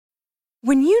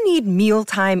When you need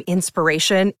mealtime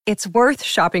inspiration, it's worth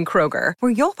shopping Kroger,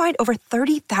 where you'll find over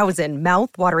 30,000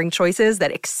 mouth-watering choices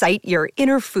that excite your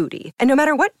inner foodie. And no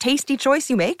matter what tasty choice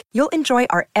you make, you'll enjoy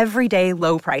our everyday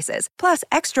low prices, plus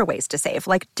extra ways to save,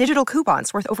 like digital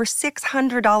coupons worth over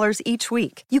 $600 each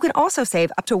week. You can also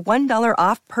save up to $1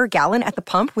 off per gallon at the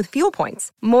pump with fuel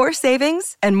points. More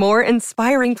savings and more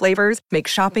inspiring flavors make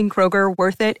shopping Kroger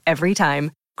worth it every time.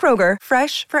 Kroger,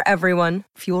 fresh for everyone.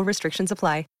 Fuel restrictions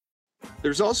apply.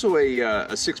 There's also a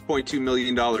 $6.2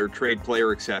 million trade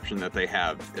player exception that they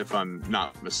have, if I'm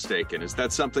not mistaken. Is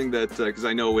that something that, because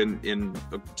I know in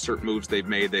certain moves they've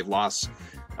made, they've lost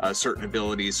certain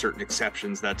abilities, certain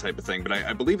exceptions, that type of thing. But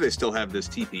I believe they still have this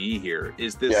TPE here.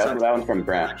 Is this? Yeah, that one's from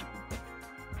Grant.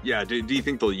 Yeah, do you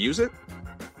think they'll use it?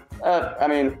 I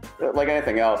mean, like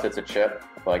anything else, it's a chip.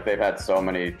 Like, they've had so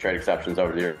many trade exceptions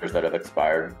over the years that have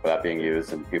expired without being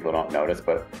used and people don't notice,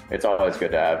 but it's always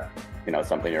good to have,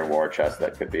 something in your war chest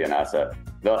that could be an asset.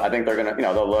 I think they're going to,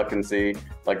 they'll look and see,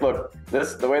 like, look,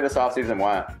 the way this offseason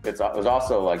went, it was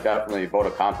also, like, definitely a vote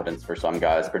of confidence for some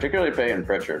guys, particularly Peyton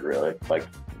Pritchard, really. Like,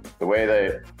 the way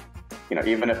they,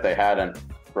 even if they hadn't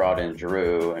brought in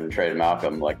Drew and traded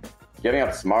Malcolm, like, giving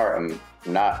up Smart and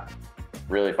not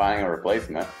really finding a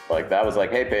replacement, like, that was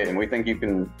like, hey, Peyton, we think you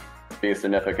can be a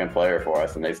significant player for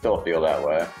us, and they still feel that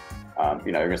way.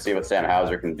 You're going to see what Sam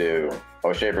Hauser can do.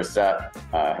 O'Shea Brissett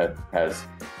has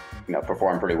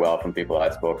performed pretty well from people that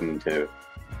I've spoken to.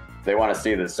 They want to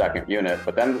see the second unit,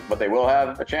 but they will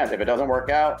have a chance. If it doesn't work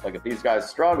out, like if these guys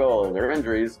struggle or there are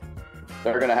injuries,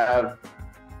 they're going to have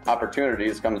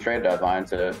opportunities come the trade deadline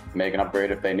to make an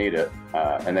upgrade if they need it.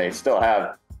 And they've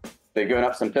given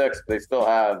up some picks, but they still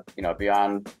have,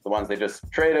 beyond the ones they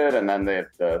just traded, and then they have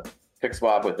the pick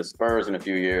swap with the Spurs in a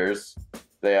few years.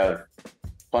 They have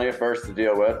plenty of firsts to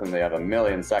deal with, and they have 1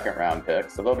 million second-round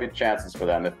picks. So there'll be chances for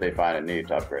them if they find a need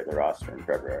to upgrade their roster in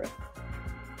February.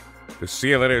 The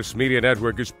CLNS Media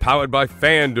Network is powered by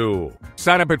FanDuel.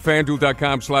 Sign up at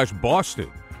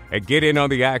FanDuel.com/Boston and get in on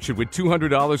the action with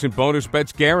 $200 in bonus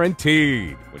bets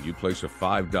guaranteed when you place a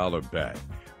 $5 bet.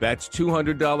 That's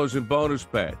 $200 in bonus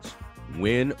bets,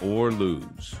 win or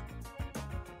lose.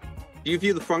 Do you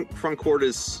view the front court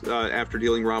as, after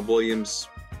dealing Rob Williams,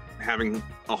 having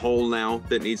a hole now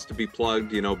that needs to be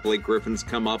plugged? Blake Griffin's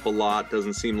come up a lot.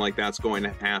 Doesn't seem like that's going to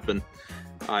happen.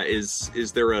 Is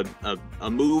there a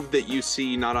move that you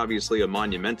see, not obviously a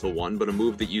monumental one, but a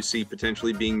move that you see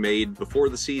potentially being made before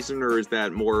the season, or is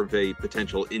that more of a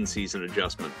potential in-season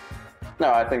adjustment?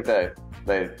 No, I think that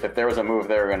if there was a move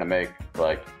they were going to make,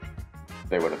 like,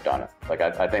 they would have done it. Like,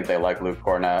 I think they like Luke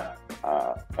Cornett.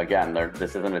 Again,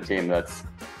 this isn't a team that's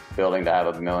building to have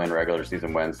 1 million regular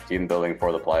season wins, team building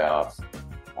for the playoffs.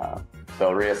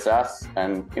 They'll reassess,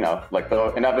 and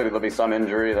inevitably there'll be some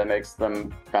injury that makes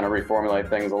them kind of reformulate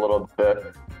things a little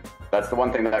bit. That's the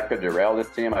one thing that could derail this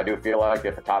team. I do feel like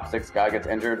if a top 6 guy gets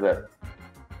injured, that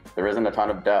there isn't a ton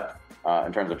of depth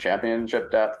in terms of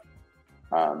championship depth.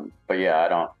 But yeah, I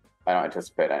don't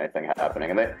anticipate anything happening.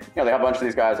 And they have a bunch of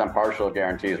these guys on partial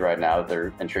guarantees right now that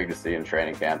they're intrigued to see in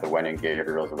training camp. The Wenyen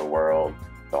Gabriels of the world,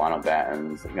 the Lionel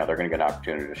Bantons. They're going to get an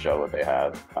opportunity to show what they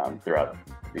have throughout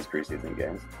these preseason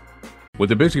games. With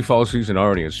the busy fall season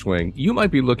already in swing, you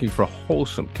might be looking for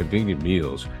wholesome, convenient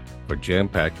meals for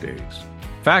jam-packed days.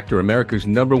 Factor, America's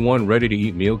 #1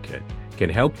 ready-to-eat meal kit, can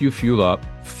help you fuel up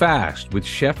fast with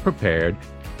chef-prepared,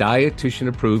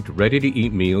 dietitian-approved,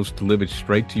 ready-to-eat meals delivered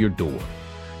straight to your door.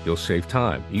 You'll save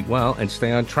time, eat well, and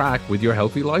stay on track with your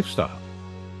healthy lifestyle.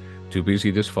 Too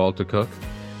busy this fall to cook?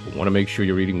 But want to make sure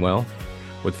you're eating well?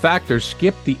 With Factor,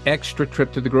 skip the extra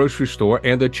trip to the grocery store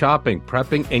and the chopping,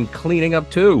 prepping, and cleaning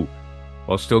up too,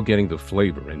 while still getting the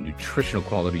flavor and nutritional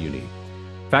quality you need.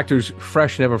 Factor's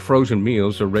fresh, never frozen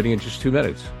meals are ready in just 2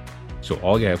 minutes. So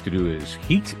all you have to do is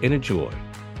heat and enjoy,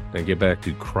 then get back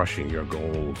to crushing your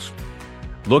goals.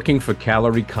 Looking for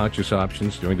calorie-conscious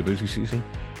options during the busy season?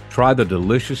 Try the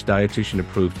delicious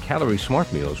dietitian-approved Calorie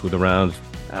Smart meals with around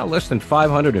less than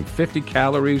 550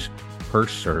 calories per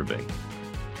serving.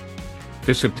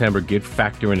 This September, get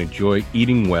Factor and enjoy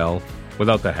eating well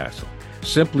without the hassle.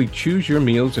 Simply choose your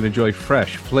meals and enjoy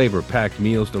fresh, flavor-packed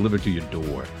meals delivered to your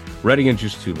door. Ready in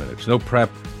just 2 minutes. No prep,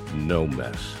 no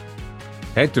mess.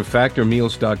 Head to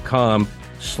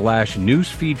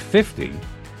factormeals.com/newsfeed50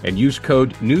 and use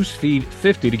code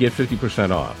newsfeed50 to get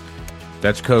 50% off.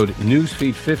 That's code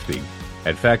newsfeed50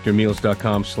 at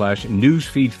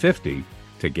factormeals.com/newsfeed50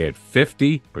 to get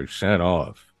 50%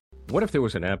 off. What if there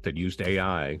was an app that used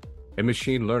AI and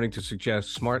machine learning to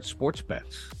suggest smart sports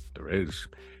bets? There is,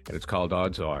 and it's called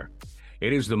Odds Are.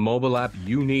 It is the mobile app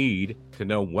you need to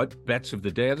know what bets of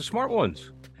the day are the smart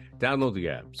ones. Download the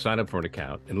app, sign up for an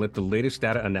account, and let the latest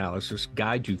data analysis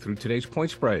guide you through today's point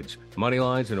spreads, money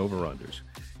lines, and over-unders.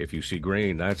 If you see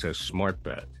green, that's a smart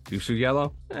bet. If you see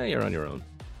yellow, you're on your own.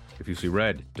 If you see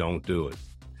red, don't do it.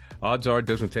 Odds Are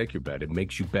doesn't take your bet. It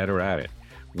makes you better at it.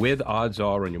 With Odds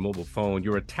Are on your mobile phone,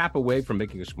 you're a tap away from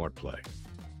making a smart play.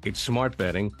 It's smart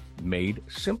betting made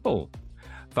simple.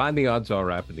 Find the Odds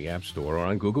Are app in the App Store or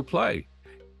on Google Play.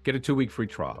 Get a 2-week free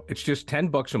trial. It's just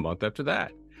 $10 a month after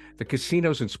that. The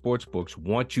casinos and sportsbooks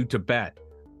want you to bet.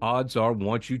 Odds Are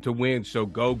want you to win, so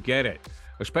go get it.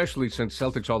 Especially since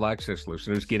Celtics All Access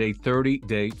listeners get a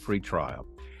 30-day free trial.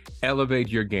 Elevate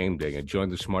your game day and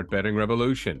join the smart betting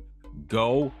revolution.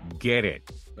 Go get it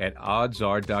at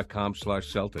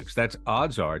oddsr.com/Celtics. That's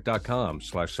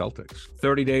oddsr.com/Celtics.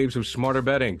 30 days of smarter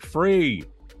betting, free.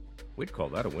 We'd call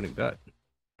that a winning bet.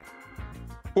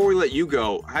 Before we let you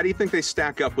go, how do you think they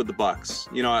stack up with the Bucks?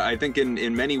 You know, I think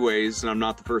in many ways, and I'm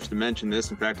not the first to mention this.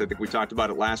 In fact, I think we talked about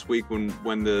it last week when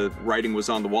the writing was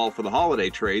on the wall for the Holiday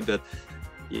trade, that,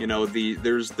 you know,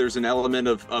 there's an element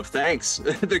of thanks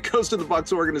that goes to the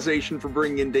Bucks organization for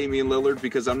bringing in Damian Lillard,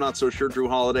 because I'm not so sure Drew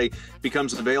Holiday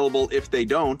becomes available if they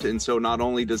don't. And so not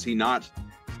only does he not,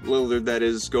 Lillard, that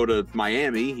is, go to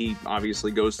Miami, he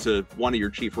obviously goes to one of your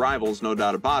chief rivals, no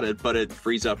doubt about it, but it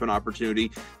frees up an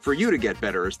opportunity for you to get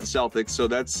better as the Celtics. So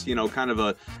that's, you know, kind of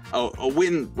a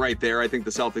win right there. I think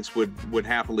the Celtics would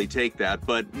happily take that.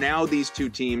 But now these two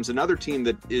teams, another team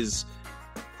that is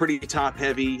pretty top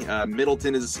heavy.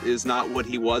 Middleton is not what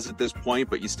he was at this point,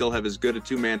 but you still have as good a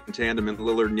two-man tandem in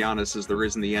Lillard and Giannis as there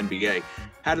is in the NBA.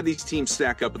 How do these teams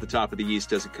stack up at the top of the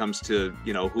East as it comes to,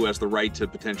 you know, who has the right to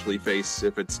potentially face,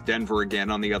 if it's Denver again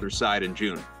on the other side in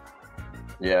June?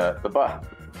 Yeah, the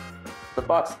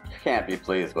Bucks can't be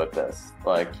pleased with this.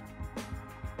 Like,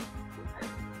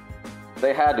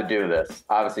 they had to do this.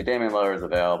 Obviously, Damian Lillard is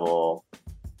available.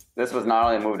 This was not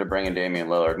only a move to bring in Damian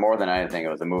Lillard, more than anything, it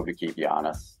was a move to keep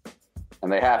Giannis. And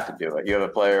they have to do it. You have a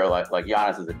player like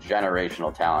Giannis is a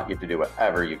generational talent. You have to do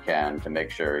whatever you can to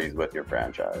make sure he's with your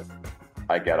franchise.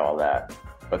 I get all that.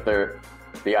 But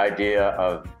the idea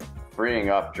of freeing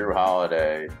up Drew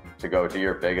Holiday to go to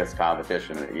your biggest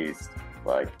competition in the East,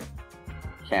 like,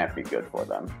 can't be good for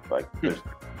them. Like,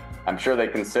 I'm sure they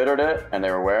considered it and they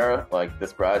were aware, like,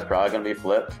 this guy's probably going to be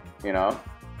flipped, you know?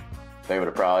 They would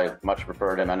have probably much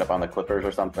preferred him end up on the Clippers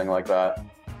or something like that.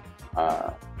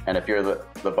 And if you're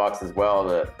the Bucks as well,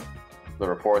 the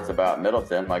reports about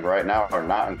Middleton, like, right now, are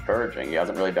not encouraging. He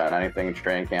hasn't really done anything in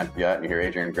training camp yet. And you hear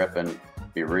Adrian Griffin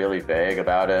be really vague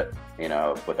about it, you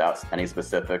know, without any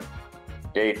specific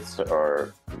dates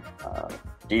or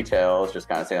details, just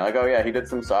kind of saying like, oh yeah, he did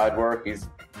some side work. He's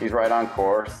right on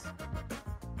course.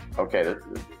 Okay,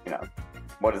 you know,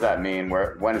 what does that mean?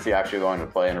 When is he actually going to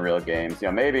play in real games? You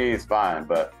know, maybe he's fine,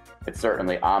 but it's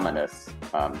certainly ominous,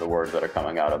 the words that are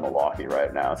coming out of Milwaukee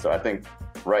right now. So I think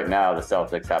right now the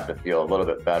Celtics have to feel a little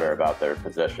bit better about their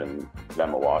position than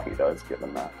Milwaukee does,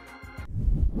 given that.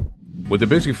 With the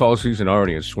busy fall season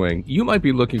already in swing, you might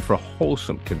be looking for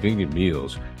wholesome, convenient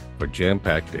meals for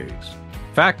jam-packed days.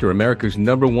 Factor, America's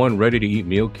 #1 ready-to-eat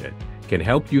meal kit, can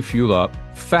help you fuel up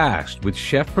fast with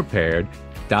chef-prepared,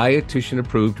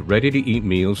 dietitian-approved, ready-to-eat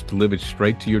meals delivered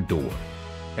straight to your door.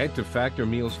 Head to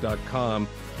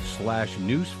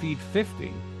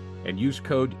factormeals.com/newsfeed50 and use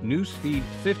code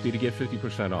newsfeed50 to get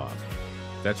 50% off.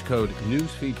 That's code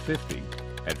newsfeed50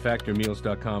 at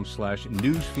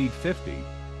factormeals.com/newsfeed50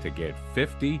 to get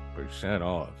 50%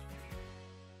 off.